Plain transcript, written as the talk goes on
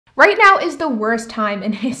Right now is the worst time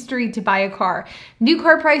in history to buy a car. New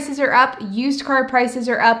car prices are up, used car prices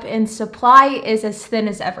are up, and supply is as thin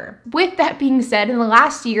as ever. With that being said, in the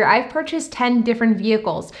last year, I've purchased 10 different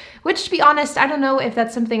vehicles, which to be honest, I don't know if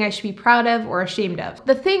that's something I should be proud of or ashamed of.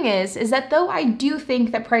 The thing is that though I do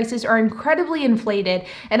think that prices are incredibly inflated,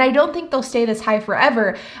 and I don't think they'll stay this high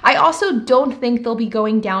forever, I also don't think they'll be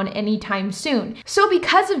going down anytime soon. So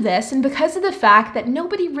because of this, and because of the fact that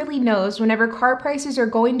nobody really knows whenever car prices are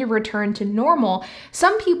going to return to normal,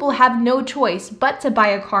 some people have no choice but to buy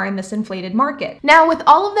a car in this inflated market. Now, with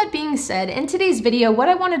all of that being said, in today's video, what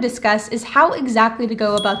I want to discuss is how exactly to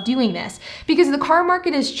go about doing this, because the car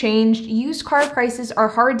market has changed, used car prices are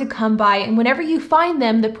hard to come by, and whenever you find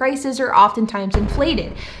them, the prices are oftentimes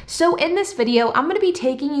inflated. So in this video, I'm going to be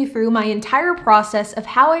taking you through my entire process of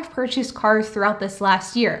how I've purchased cars throughout this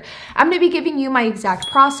last year. I'm going to be giving you my exact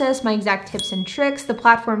process, my exact tips and tricks, the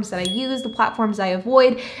platforms that I use, the platforms I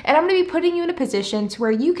avoid, and I'm going to be putting you in a position to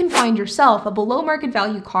where you can find yourself a below market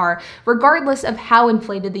value car regardless of how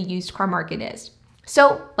inflated the used car market is.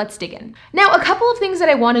 So let's dig in. Now, a couple of things that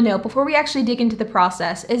I want to know before we actually dig into the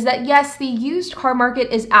process is that yes, the used car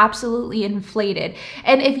market is absolutely inflated.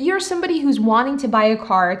 And if you're somebody who's wanting to buy a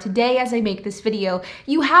car today as I make this video,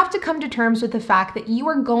 you have to come to terms with the fact that you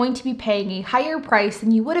are going to be paying a higher price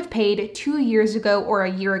than you would have paid 2 years ago or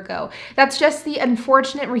a year ago. That's just the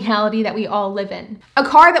unfortunate reality that we all live in. A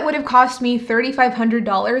car that would have cost me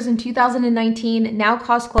 $3,500 in 2019 now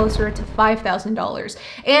costs closer to $5,000.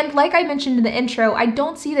 And like I mentioned in the intro, I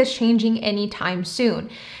don't see this changing anytime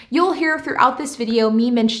soon. You'll hear throughout this video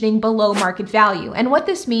me mentioning below market value. And what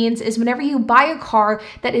this means is whenever you buy a car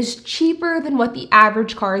that is cheaper than what the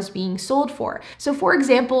average car is being sold for. So for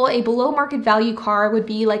example, a below market value car would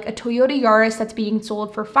be like a Toyota Yaris that's being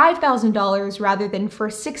sold for $5,000 rather than for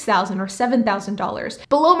 $6,000 or $7,000.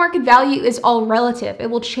 Below market value is all relative. It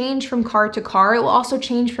will change from car to car. It will also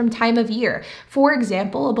change from time of year. For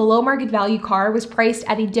example, a below market value car was priced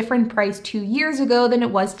at a different price 2 years ago than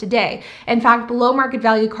it was today. In fact, below market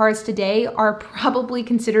value cars today are probably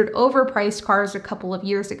considered overpriced cars a couple of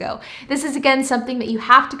years ago. This is again something that you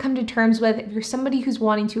have to come to terms with if you're somebody who's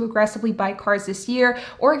wanting to aggressively buy cars this year,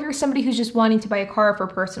 or if you're somebody who's just wanting to buy a car for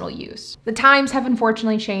personal use. The times have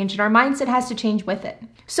unfortunately changed and our mindset has to change with it.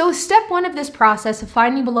 So step one of this process of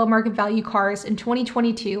finding below market value cars in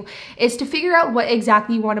 2022 is to figure out what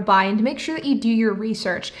exactly you want to buy and to make sure that you do your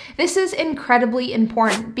research. This is incredibly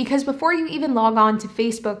important because before you even log on to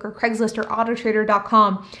Facebook or Craigslist or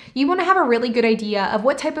Autotrader.com, you want to have a really good idea of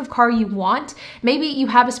what type of car you want. Maybe you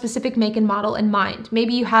have a specific make and model in mind.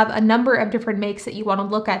 Maybe you have a number of different makes that you want to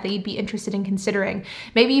look at that you'd be interested in considering.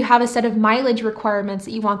 Maybe you have a set of mileage requirements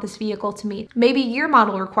that you want this vehicle to meet. Maybe year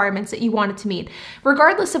model requirements that you want it to meet.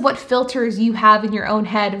 Regardless of what filters you have in your own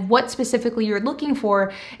head of what specifically you're looking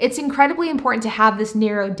for, it's incredibly important to have this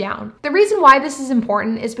narrowed down. The reason why this is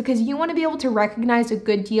important is because you want to be able to recognize a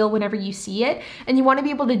good deal whenever you see it, and you want to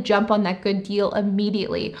be able to jump on that good deal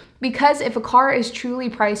immediately. Because if a car is truly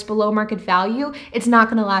priced below market value, it's not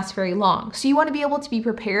going to last very long. So you want to be able to be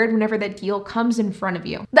prepared whenever that deal comes in front of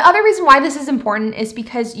you. The other reason why this is important is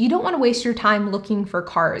because you don't want to waste your time looking for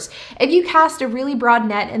cars. If you cast a really broad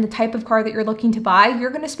net in the type of car that you're looking to buy,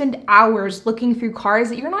 you're going to spend hours looking through cars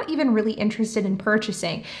that you're not even really interested in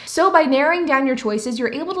purchasing. So by narrowing down your choices,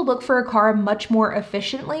 you're able to look for a car much more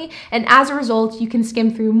efficiently. And as a result, you can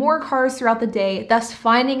skim through more cars throughout the day, thus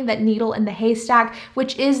finding that needle in the haystack,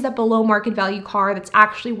 which is the below market value car that's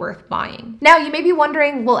actually worth buying. Now, you may be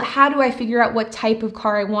wondering, well, how do I figure out what type of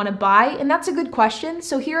car I want to buy? And that's a good question.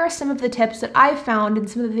 So here are some of the tips that I've found and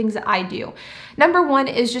some of the things that I do. Number one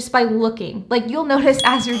is just by looking. Like you'll notice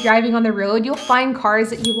as you're driving on the road, you'll find cars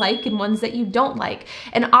that you like and ones that you don't like.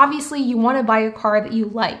 And obviously you want to buy a car that you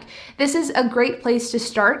like. This is a great place to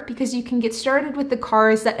start because you can get started with the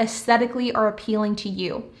cars that aesthetically are appealing to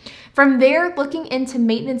you. From there, looking into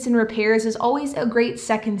maintenance and repairs is always a great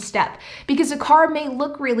second step because a car may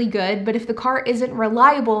look really good, but if the car isn't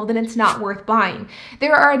reliable, then it's not worth buying.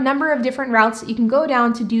 There are a number of different routes that you can go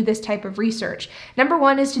down to do this type of research. Number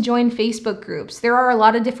one is to join Facebook groups. There are a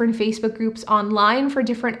lot of different Facebook groups online for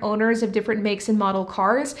different owners of different makes and model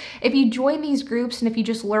cars. If you join these groups and if you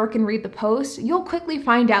just lurk and read the posts, you'll quickly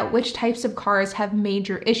find out which types of cars have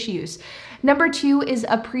major issues. Number two is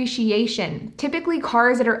appreciation. Typically,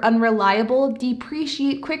 cars that are unreliable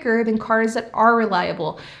depreciate quicker than cars that are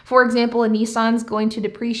reliable. For example, a Nissan's going to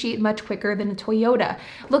depreciate much quicker than a Toyota.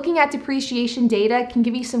 Looking at depreciation data can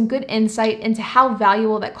give you some good insight into how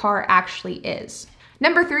valuable that car actually is.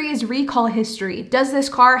 Number 3 is recall history. Does this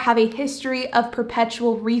car have a history of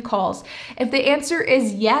perpetual recalls? If the answer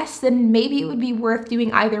is yes, then maybe it would be worth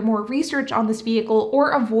doing either more research on this vehicle or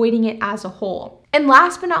avoiding it as a whole. And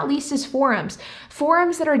last but not least is forums.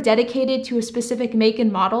 Forums that are dedicated to a specific make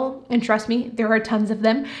and model, and trust me, there are tons of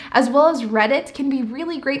them, as well as Reddit can be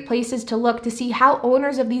really great places to look to see how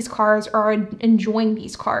owners of these cars are enjoying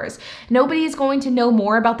these cars. Nobody is going to know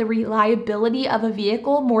more about the reliability of a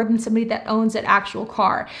vehicle more than somebody that owns an actual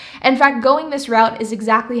car. In fact, going this route is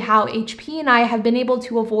exactly how HP and I have been able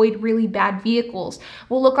to avoid really bad vehicles.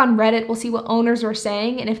 We'll look on Reddit, we'll see what owners are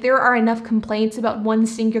saying, and if there are enough complaints about one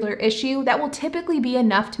singular issue, that will typically be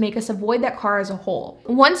enough to make us avoid that car as a whole.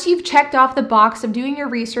 Once you've checked off the box of doing your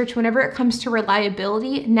research whenever it comes to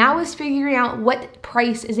reliability, now is figuring out what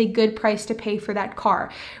price is a good price to pay for that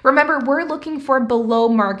car. Remember, we're looking for below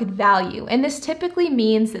market value, and this typically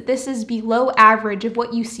means that this is below average of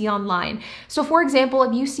what you see online. So for example,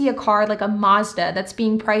 if you see a car like a Mazda that's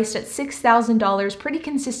being priced at $6,000 pretty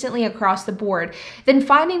consistently across the board, then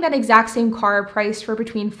finding that exact same car priced for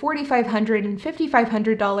between $4,500 and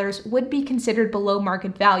 $5,500 would be considered below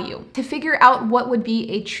market value. To figure out what would be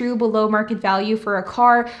a true below market value for a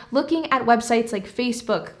car, looking at websites like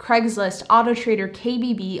Facebook, Craigslist, AutoTrader,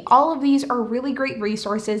 KBB, all of these are really great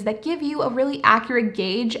resources that give you a really accurate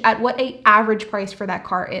gauge at what an average price for that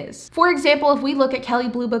car is. For example, if we look at Kelley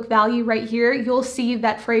Blue Book value right here, you'll see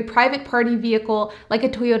that for a private party vehicle like a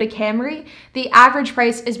Toyota Camry, the average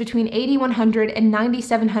price is between $8,100 and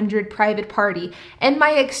 $9,700 private party. In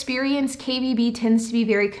my experience, KBB tends to be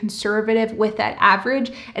very conservative with that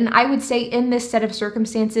average, and I would say in this set of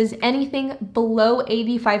circumstances, anything below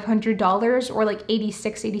 $8,500 or like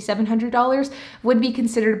 $8,600, $8,700 would be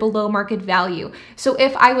considered below market value. So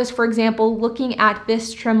if I was, for example, looking at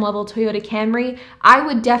this trim level Toyota Camry, I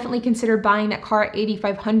would definitely consider buying that car at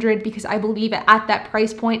 $8,500 because I believe at that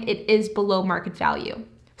price point, it is below market value.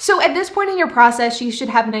 So at this point in your process, you should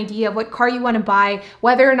have an idea of what car you want to buy,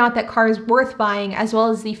 whether or not that car is worth buying, as well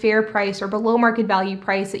as the fair price or below market value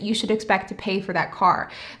price that you should expect to pay for that car.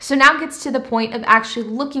 So now it gets to the point of actually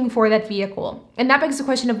looking for that vehicle. And that begs the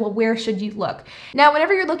question of, well, where should you look? Now,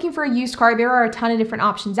 whenever you're looking for a used car, there are a ton of different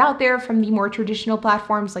options out there from the more traditional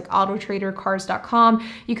platforms like AutoTrader, Cars.com.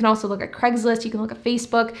 You can also look at Craigslist, you can look at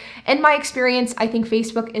Facebook. In my experience, I think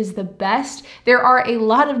Facebook is the best. There are a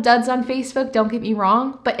lot of duds on Facebook, don't get me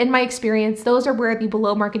wrong, but in my experience, those are where the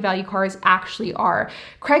below market value cars actually are.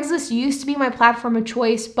 Craigslist used to be my platform of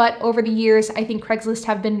choice, but over the years, I think Craigslist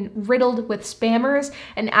have been riddled with spammers,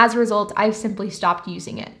 and as a result, I've simply stopped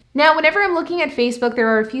using it. Now, whenever I'm looking at Facebook, there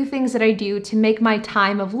are a few things that I do to make my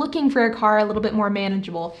time of looking for a car a little bit more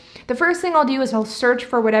manageable. The first thing I'll do is I'll search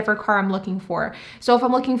for whatever car I'm looking for. So if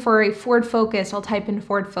I'm looking for a Ford Focus, I'll type in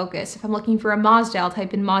Ford Focus. If I'm looking for a Mazda, I'll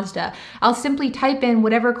type in Mazda. I'll simply type in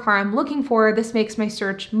whatever car I'm looking for. This makes my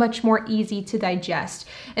search much more easy to digest.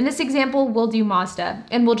 In this example, we'll do Mazda,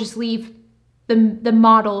 and we'll just leave the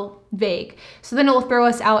model vague. So then it will throw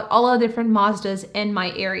us out all the different Mazdas in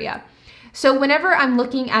my area. So whenever I'm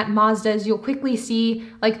looking at Mazdas, you'll quickly see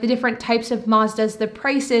like the different types of Mazdas, the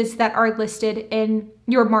prices that are listed in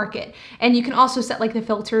your market. And you can also set like the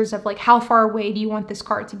filters of like how far away do you want this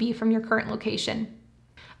car to be from your current location.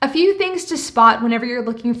 A few things to spot whenever you're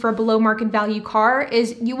looking for a below market value car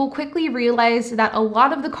is you will quickly realize that a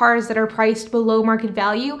lot of the cars that are priced below market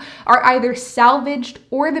value are either salvaged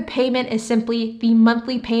or the payment is simply the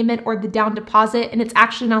monthly payment or the down deposit, and it's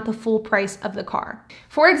actually not the full price of the car.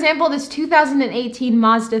 For example, this 2018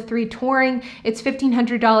 Mazda 3 Touring, it's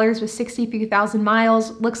 $1,500 with 63,000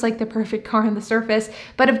 miles. Looks like the perfect car on the surface,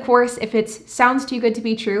 but of course, if it sounds too good to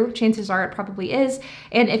be true, chances are it probably is.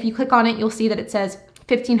 And if you click on it, you'll see that it says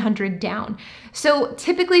 $1,500 down. So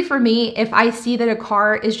typically for me, if I see that a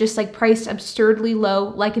car is just like priced absurdly low,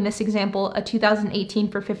 like in this example, a 2018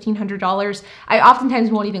 for $1,500, I oftentimes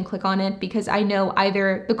won't even click on it because I know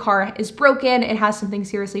either the car is broken, it has something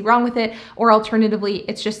seriously wrong with it, or alternatively,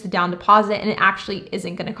 it's just the down deposit and it actually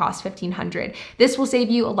isn't going to cost $1,500. This will save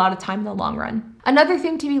you a lot of time in the long run. Another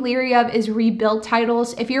thing to be leery of is rebuilt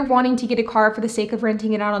titles. If you're wanting to get a car for the sake of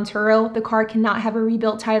renting it out on Turo, the car cannot have a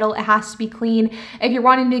rebuilt title. It has to be clean. If you're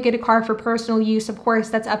wanting to get a car for personal use, of course,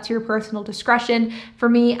 that's up to your personal discretion. For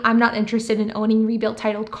me, I'm not interested in owning rebuilt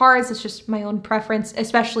titled cars. It's just my own preference,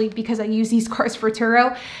 especially because I use these cars for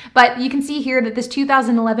Turo. But you can see here that this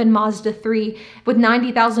 2011 Mazda 3 with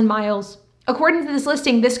 90,000 miles, According to this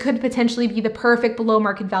listing, this could potentially be the perfect below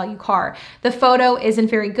market value car. The photo isn't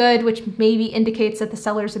very good, which maybe indicates that the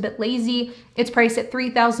seller's a bit lazy. It's priced at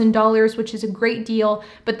 $3,000, which is a great deal.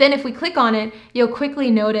 But then if we click on it, you'll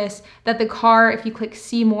quickly notice that the car, if you click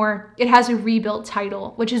see more, it has a rebuilt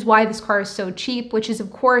title, which is why this car is so cheap, which is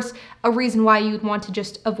of course a reason why you would want to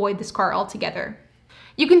just avoid this car altogether.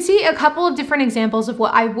 You can see a couple of different examples of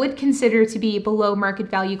what I would consider to be below market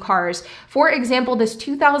value cars. For example, this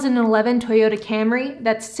 2011 Toyota Camry,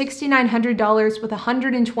 that's $6,900 with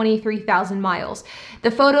 123,000 miles.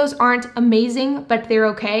 The photos aren't amazing, but they're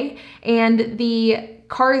okay. And the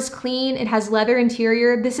car is clean, it has leather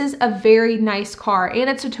interior. This is a very nice car, and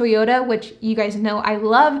it's a Toyota, which you guys know I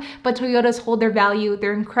love, but Toyotas hold their value.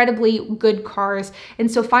 They're incredibly good cars.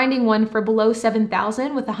 And so finding one for below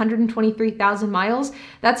 $7,000 with 123,000 miles,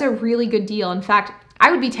 that's a really good deal. In fact, I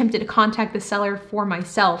would be tempted to contact the seller for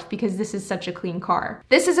myself because this is such a clean car.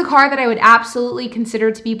 This is a car that I would absolutely consider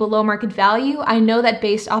to be below market value. I know that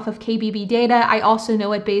based off of KBB data. I also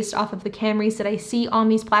know it based off of the Camrys that I see on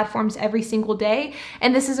these platforms every single day.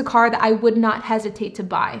 And this is a car that I would not hesitate to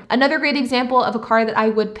buy. Another great example of a car that I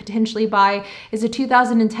would potentially buy is a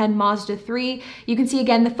 2010 Mazda 3. You can see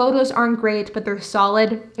again, the photos aren't great, but they're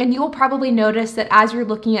solid. And you'll probably notice that as you're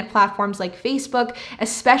looking at platforms like Facebook,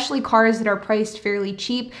 especially cars that are priced fairly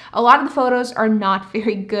cheap, a lot of the photos are not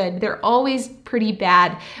very good. They're always pretty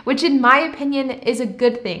bad, which in my opinion is a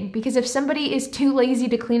good thing, because if somebody is too lazy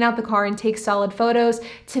to clean out the car and take solid photos,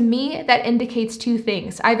 to me that indicates two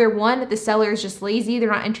things. Either one, the seller is just lazy, they're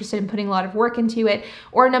not interested in putting a lot of work into it,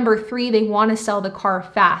 or number three, they want to sell the car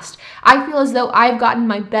fast. I feel as though I've gotten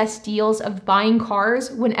my best deals of buying cars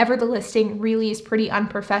whenever the listing really is pretty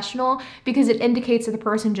unprofessional, because it indicates that the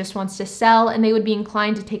person just wants to sell and they would be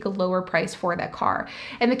inclined to take a lower price for that car.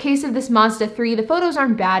 In the case of this Mazda 3, the photos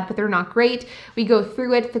aren't bad, but they're not great. We go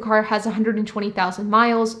through it. The car has 120,000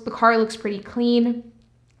 miles. The car looks pretty clean.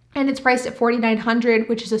 And it's priced at $4,900,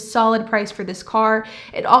 which is a solid price for this car.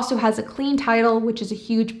 It also has a clean title, which is a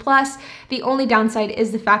huge plus. The only downside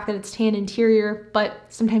is the fact that it's tan interior, but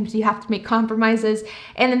sometimes you have to make compromises.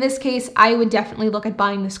 And in this case, I would definitely look at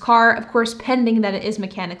buying this car, of course, pending that it is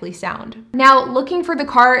mechanically sound. Now, looking for the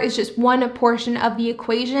car is just one portion of the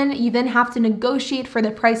equation. You then have to negotiate for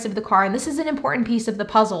the price of the car, and this is an important piece of the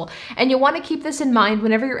puzzle. And you'll want to keep this in mind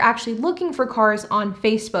whenever you're actually looking for cars on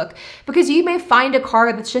Facebook, because you may find a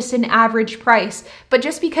car that's just an average price, but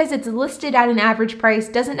just because it's listed at an average price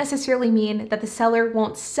doesn't necessarily mean that the seller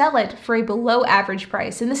won't sell it for a below average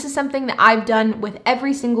price. And this is something that I've done with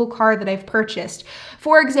every single car that I've purchased.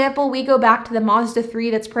 For example, we go back to the Mazda 3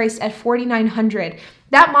 that's priced at $4,900.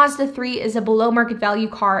 That Mazda 3 is a below market value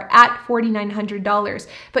car at $4,900.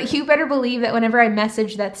 But you better believe that whenever I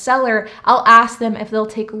message that seller, I'll ask them if they'll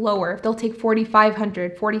take lower, if they'll take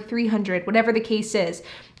 $4,500, $4,300, whatever the case is.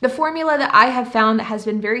 The formula that I have found that has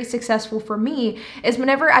been very successful for me is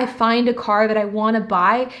whenever I find a car that I want to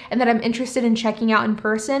buy and that I'm interested in checking out in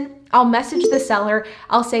person, I'll message the seller.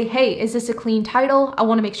 I'll say, hey, is this a clean title? I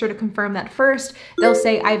want to make sure to confirm that first. They'll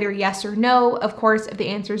say either yes or no. Of course, if the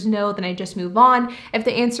answer is no, then I just move on. If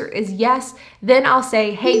the answer is yes, then I'll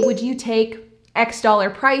say, hey, would you take X dollar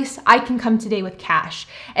price? I can come today with cash.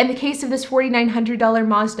 In the case of this $4,900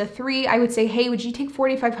 Mazda 3, I would say, hey, would you take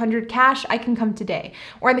 $4,500 cash? I can come today.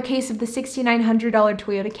 Or in the case of the $6,900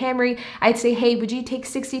 Toyota Camry, I'd say, hey, would you take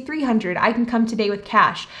 $6,300? I can come today with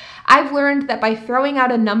cash. I've learned that by throwing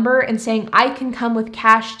out a number and saying I can come with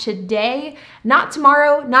cash today, not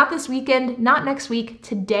tomorrow, not this weekend, not next week,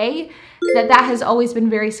 today, that has always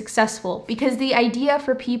been very successful, because the idea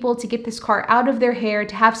for people to get this car out of their hair,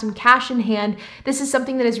 to have some cash in hand, this is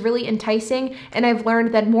something that is really enticing, and I've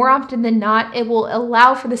learned that more often than not, it will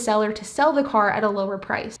allow for the seller to sell the car at a lower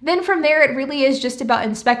price. Then from there, it really is just about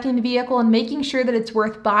inspecting the vehicle and making sure that it's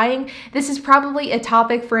worth buying. This is probably a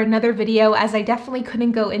topic for another video, as I definitely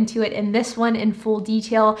couldn't go into it in this one in full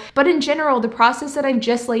detail, but in general, the process that I've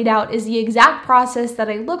just laid out is the exact process that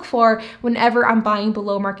I look for whenever I'm buying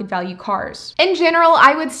below market value cars. In general,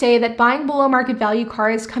 I would say that buying below market value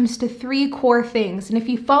cars comes to three core things, and if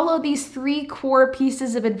you follow these three core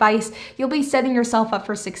pieces of advice, you'll be setting yourself up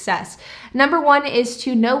for success. Number one is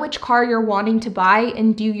to know which car you're wanting to buy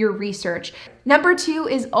and do your research. Number 2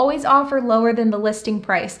 is always offer lower than the listing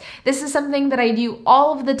price. This is something that I do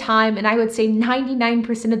all of the time, and I would say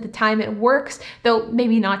 99% of the time it works, though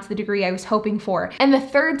maybe not to the degree I was hoping for. And the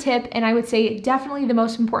third tip, and I would say definitely the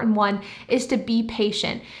most important one, is to be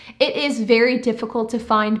patient. It is very difficult to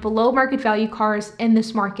find below market value cars in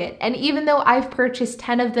this market. And even though I've purchased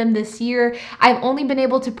 10 of them this year, I've only been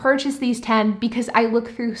able to purchase these 10 because I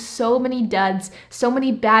look through so many duds, so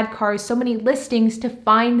many bad cars, so many listings to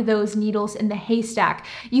find those needles in the haystack.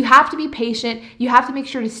 You have to be patient. You have to make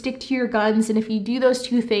sure to stick to your guns. And if you do those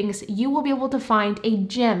two things, you will be able to find a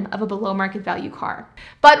gem of a below market value car.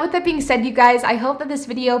 But with that being said, you guys, I hope that this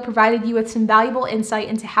video provided you with some valuable insight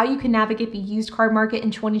into how you can navigate the used car market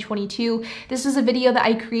in 2022. This was a video that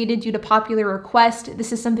I created due to popular request.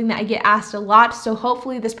 This is something that I get asked a lot, so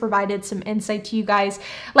hopefully this provided some insight to you guys.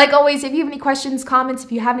 Like always, if you have any questions, comments,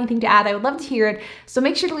 if you have anything to add, I would love to hear it. So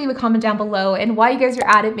make sure to leave a comment down below. And while you guys are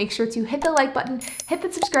at it, make sure to hit the like button, hit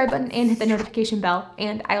the subscribe button, and hit the notification bell.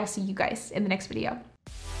 And I'll see you guys in the next video.